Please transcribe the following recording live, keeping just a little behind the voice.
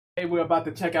Hey, we're about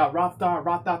to check out RAFTAAR,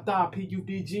 RATATA,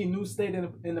 PUBG, new state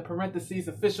in the parentheses,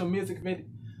 official music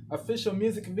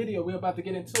video. We're about to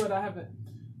get into it. I haven't,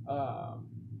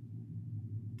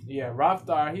 yeah,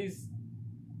 RAFTAAR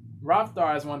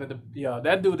is one of the,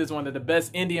 that dude is one of the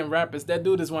best Indian rappers. That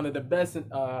dude is one of the best in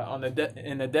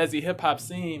the Desi hip hop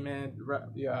scene, man.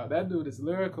 Yeah, that dude is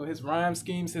lyrical. His rhyme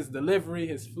schemes, his delivery,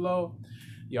 his flow.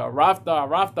 Yo,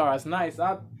 RAFTAAR is nice.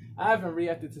 I haven't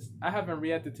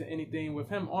reacted to anything with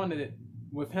him on it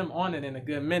in a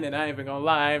good minute. I ain't even gonna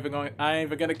lie. I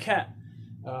ain't even gonna cap.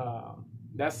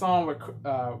 That song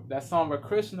with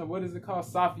Krishna, what is it called?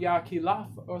 Safya Khilaf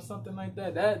or something like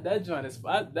that. That joint is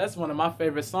that's one of my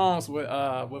favorite songs with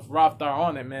RAFTAAR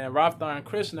on it, man. RAFTAAR and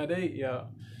Krishna, they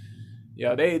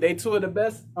two of the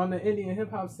best on the Indian hip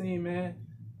hop scene, man.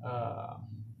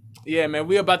 Yeah, man,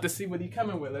 we about to see what he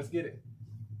coming with. Let's get it.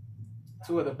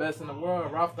 Two of the best in the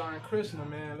world, RAFTAAR and Krishna,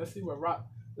 man. Let's see what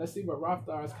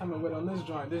RAFTAAR is coming with on this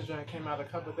joint. This joint came out a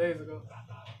couple days ago.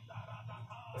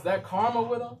 Is that Karma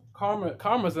with him?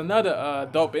 Karma's another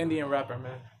dope Indian rapper,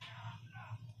 man.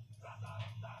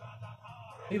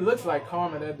 He looks like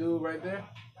Karma, that dude right there.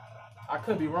 I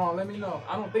could be wrong. Let me know.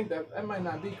 I don't think that might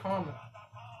not be Karma.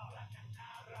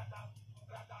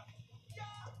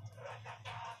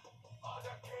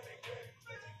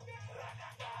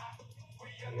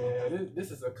 Yeah,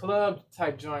 this is a club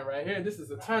type joint right here. This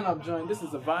is a turn up joint. This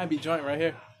is a vibey joint right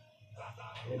here.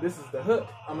 Yeah, this is the hook.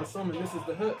 I'm assuming this is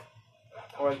the hook.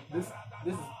 Or this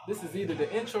is either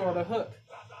the intro or the hook.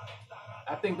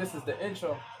 I think this is the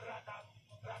intro.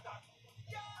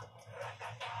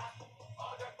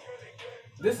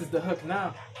 This is the hook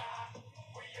now.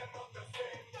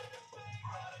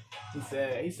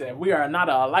 He said we are not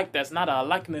alike. That's not a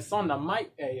likeness on the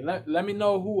mic. Hey, let me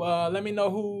know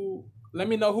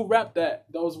who rapped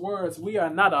those words. We are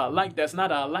not alike. That's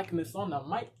not a likeness on the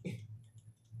mic.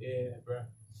 Yeah, bro.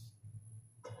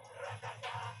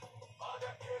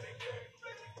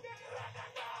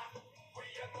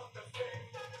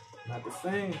 Not the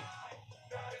same.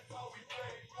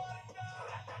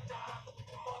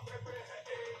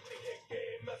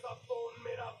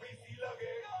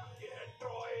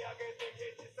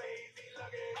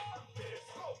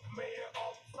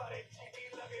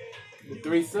 The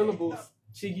 3 syllables,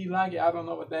 cheeky like it. I don't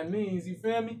know what that means. You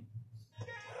feel me?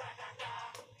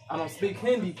 I don't speak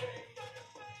Hindi.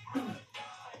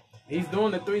 He's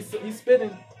doing the 3. He's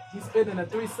spitting a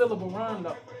 3 syllable rhyme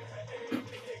though.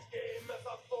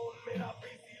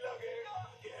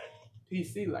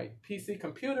 PC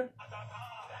computer?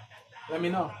 Let me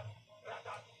know.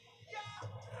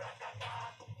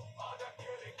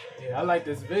 Yeah, I like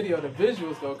this video. The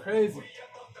visuals go crazy.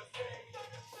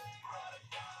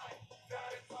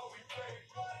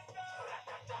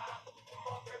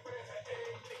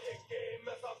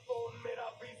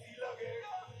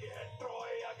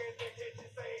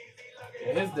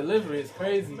 Yeah, his delivery is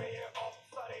crazy.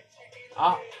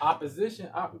 Opposition.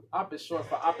 Op is short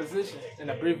for opposition, an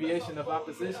abbreviation of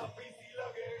opposition.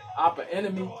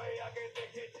 Enemy.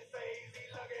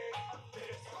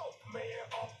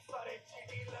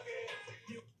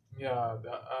 Yeah,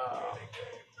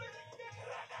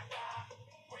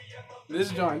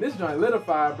 this joint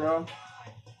litified, bro.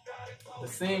 The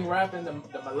sing, rapping, the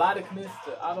melodicness,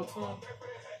 the auto-tune.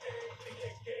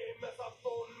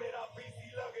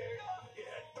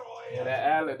 Yeah,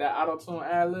 that auto-tune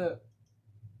ad-lib.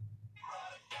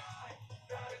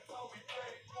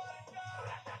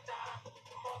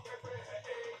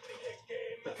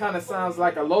 It kind of sounds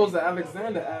like a Loza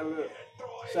Alexander ad-lib.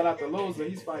 Shout out to Loza,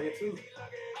 he's fire too.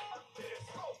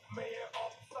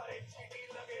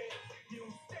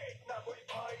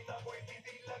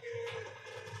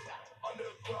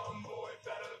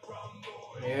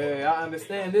 Yeah, I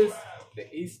understand this.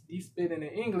 He's spitting in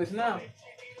English now.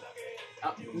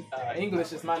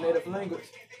 English is my native language.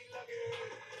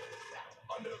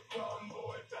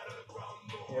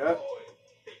 Yep.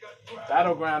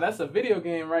 Battleground, that's a video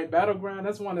game, right? Battleground,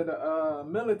 that's one of the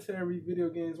military video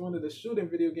games, one of the shooting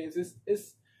video games.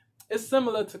 It's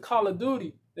similar to Call of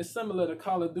Duty. It's similar to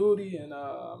Call of Duty and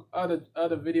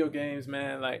other video games,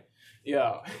 man. Like,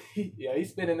 he's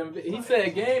spitting them. He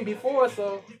said game before,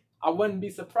 so I wouldn't be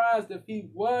surprised if he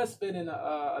was spitting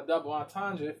a double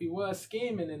entendre, if he was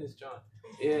scheming in his joint.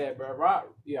 Yeah, bro.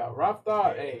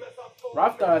 RAFTAAR. Hey,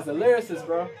 RAFTAAR is a lyricist,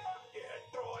 bro.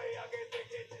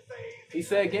 He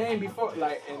said game before,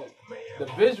 like, and the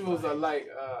visuals are like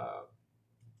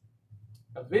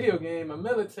a video game, a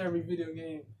military video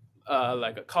game,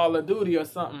 like a Call of Duty or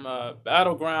something,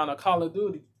 Battleground or Call of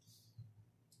Duty.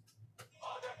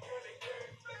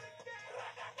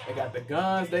 They got the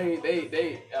guns. They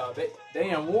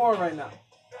in war right now.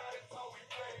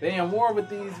 They in war with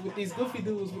these goofy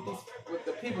dudes, with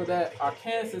the people that are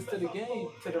cancers to the game,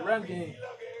 to the rap game.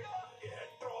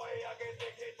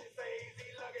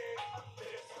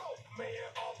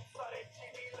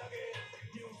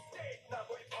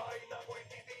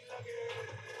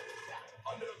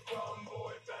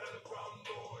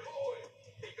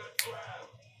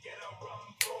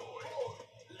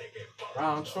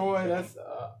 Round Troy, that's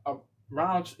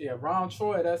round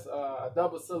Troy, that's a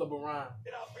double syllable rhyme.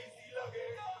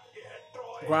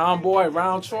 Ground boy,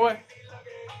 round Troy.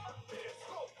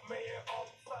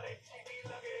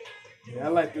 Yeah, I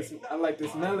like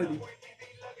this melody.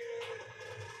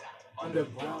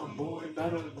 Underground boy,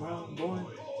 battleground boy.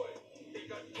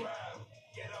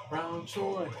 Round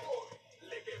Troy.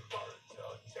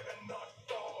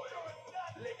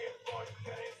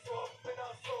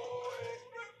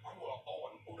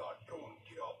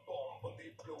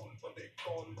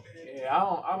 Yeah,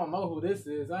 I don't know who this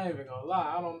is. I ain't even gonna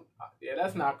lie. Yeah,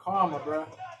 that's not Karma, bro.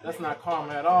 That's not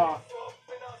Karma at all.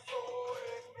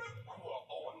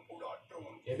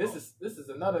 Yeah, this is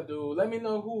another dude. Let me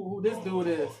know who this dude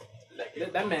is.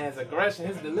 That man's aggression,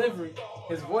 his delivery,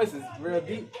 his voice is real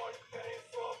deep.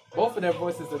 Both of their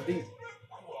voices are deep.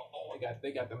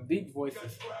 They got them deep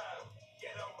voices.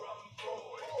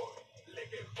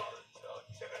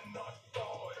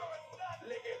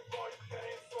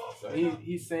 So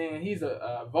he's saying he's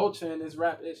a vulture in this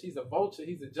rap. He's a vulture.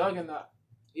 He's a juggernaut.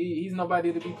 He's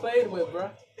nobody to be played with, bro.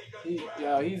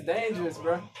 He's dangerous,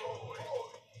 bro.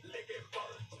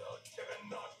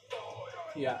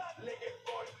 Yeah.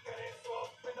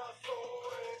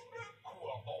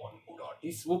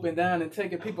 He's swooping down and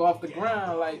taking people off the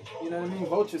ground, like, you know what I mean?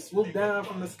 Vultures swoop down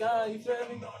from the sky, you feel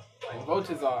me? Like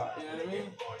vultures are, you know what I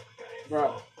mean?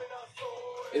 Bro.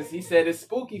 He said it's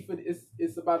spooky for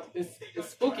it's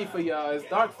spooky for y'all. It's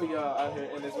dark for y'all out here,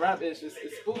 and this rap is just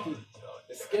it's spooky.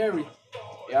 It's scary.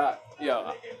 Yeah.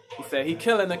 He said he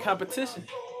killing the competition.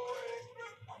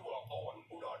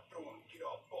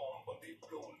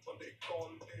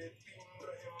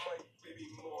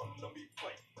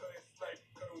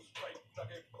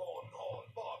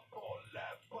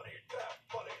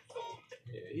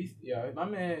 Yeah, my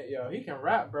man, he can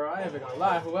rap, bro. I ain't even gonna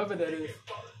lie. Whoever that is.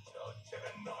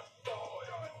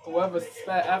 Whoever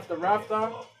spat after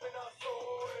RAFTAAR.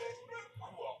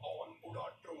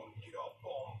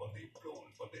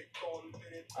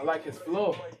 I like his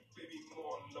flow.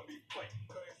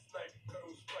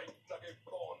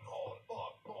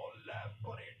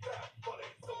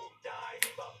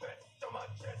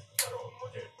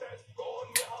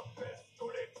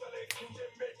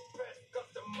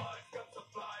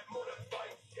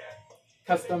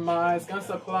 Customized gun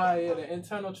supply, yeah, the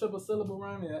internal triple syllable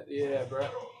rhyme, yeah, bro.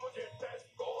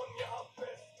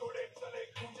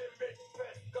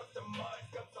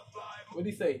 What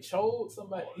did he say? Chode?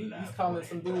 Somebody? He's calling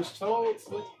some dudes chodes.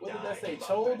 What did that say?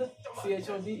 Chode?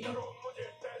 C-H-O-D-E?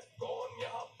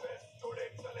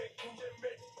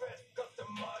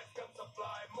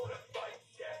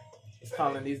 He's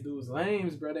calling these dudes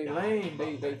lames, bro. They lame.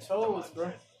 They chodes,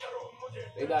 bro.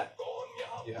 They got,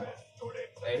 yeah.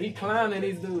 Hey, he clowning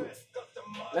these dudes.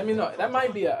 Let me know. That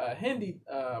might be a Hindi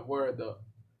word though,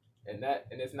 and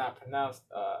it's not pronounced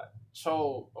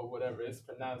chode or whatever. It's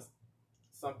pronounced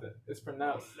something. It's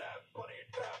pronounced,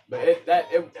 but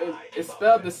it's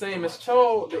spelled the same as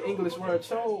chode. The English word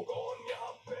chode.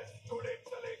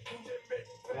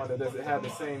 I wonder, does it have the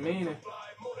same meaning?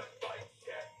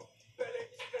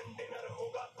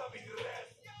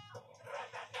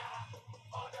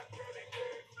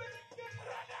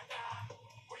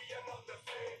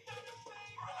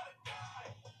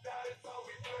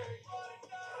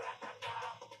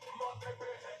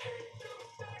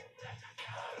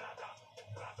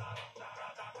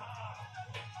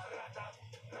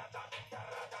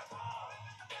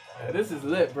 Yeah, this is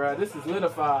lit, bro. This is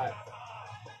litified.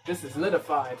 This is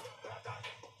litified.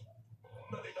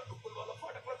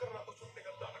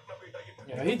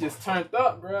 Yeah, he just turned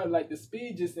up, bro. Like the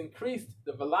speed just increased,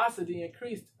 the velocity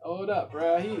increased. Hold up,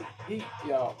 bro. He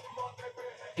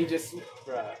just,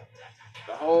 bro.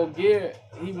 The whole gear,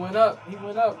 he went up,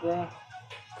 bro.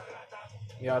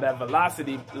 Yo, that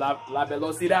velocity, la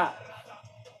velocidad.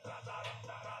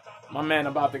 My man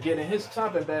about to get in his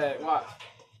chopping bag. Watch.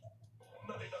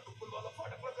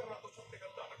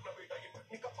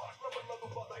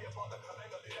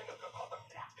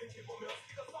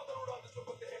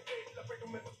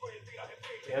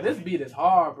 Yeah, this beat is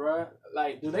hard, bro.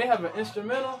 Like, do they have an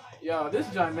instrumental? Yo, this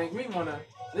joint make me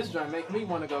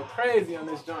wanna go crazy on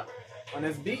this joint, on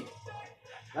this beat.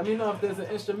 Let me know if there's an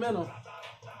instrumental.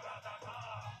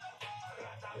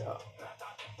 Yeah.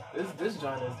 This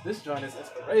joint is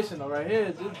inspirational right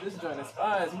here. This joint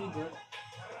inspires me, bro.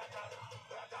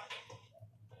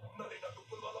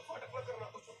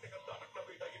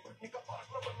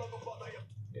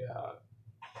 Yeah.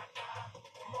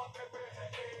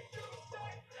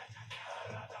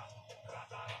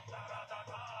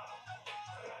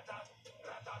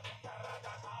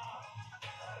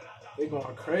 They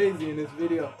going crazy in this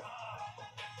video.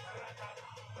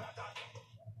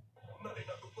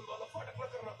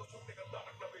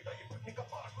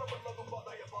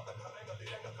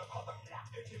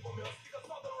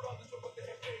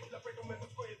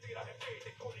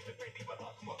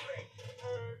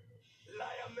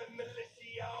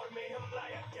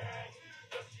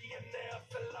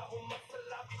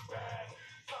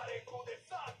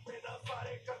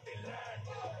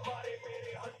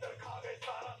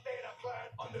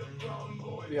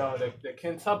 Yo, the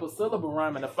quintuple syllable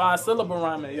rhyming, the 5-syllable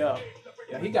rhyming, yo.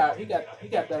 Yeah, he got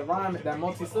that rhyming, that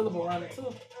multi-syllable rhyming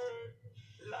too.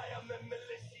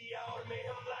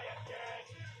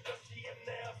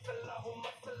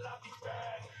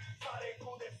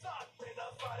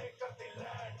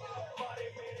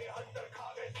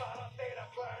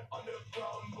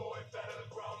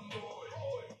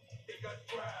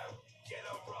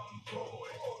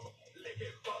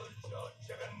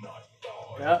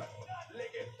 Yeah.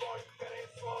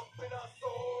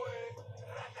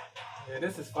 Yeah,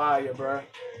 this is fire, bro.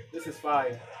 This is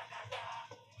fire.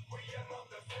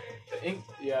 The ink,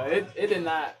 yeah, it did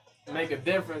not make a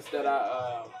difference that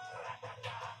I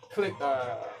clicked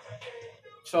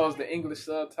chose the English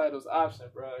subtitles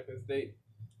option, bro, because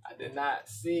I did not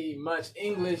see much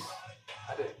English.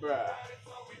 Bro.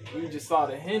 You just saw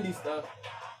the Hindi stuff.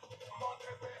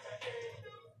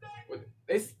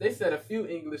 They said a few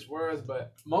English words,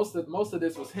 but most of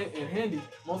this was in Hindi.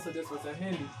 Most of this was in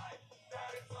Hindi.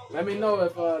 Let me know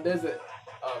if there's a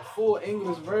full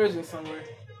English version somewhere.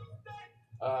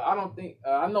 I don't think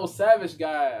I know Savage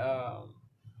Guy.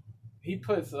 He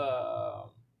puts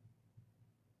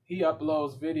he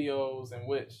uploads videos in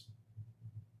which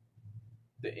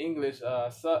the English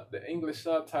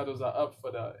subtitles are up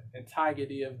for the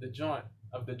entirety of the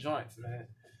joints, man.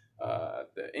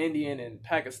 The Indian and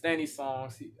Pakistani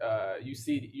songs,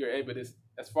 you're able to,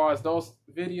 as far as those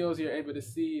videos, you're able to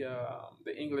see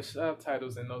the English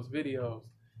subtitles in those videos.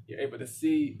 You're able to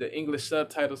see the English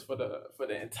subtitles for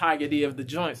the entirety of the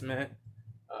joints, man.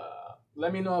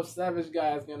 Let me know if Savage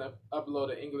Guy is gonna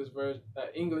upload an English version.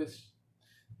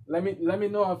 Let me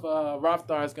know if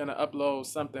RAFTAAR is gonna upload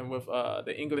something with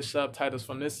the English subtitles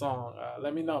from this song.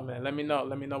 Let me know, man. Let me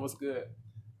know what's good.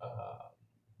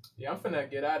 Yeah, I'm finna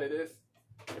get out of this.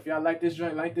 If y'all like this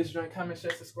joint, comment,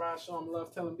 share, subscribe, show them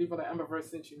love, tell them Devo that Amberverse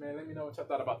sent you, man. Let me know what y'all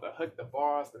thought about the hook, the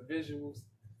bars, the visuals.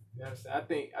 You know what I'm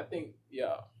saying? I think,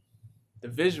 yeah, the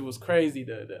visuals crazy.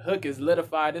 The hook is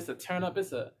litified. It's a turn up.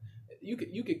 You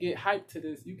could get hyped to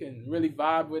this. You can really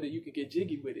vibe with it. You could get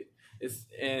jiggy with it.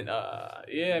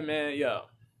 Yeah, man, yeah.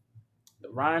 The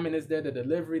rhyming is there, the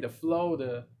delivery, the flow,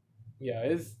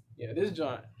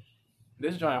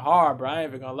 this joint hard, bro. I ain't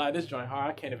even gonna lie, this joint hard.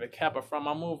 I can't even cap a from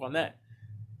my move on that.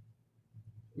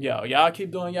 Yo, y'all keep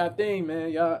doing y'all thing,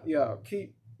 man. Y'all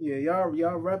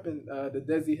repping the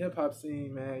Desi hip hop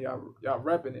scene, man. Y'all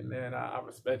repping it, man. I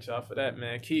respect y'all for that,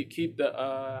 man. Keep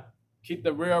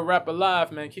the real rap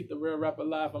alive, man. Keep the real rap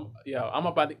alive. I'm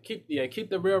about to keep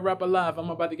the real rap alive.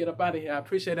 I'm about to get up out of here. I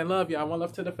appreciate and love y'all. One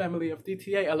love to the family of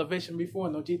DTA. Elevation before,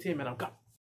 no GTA, man. I'm gone.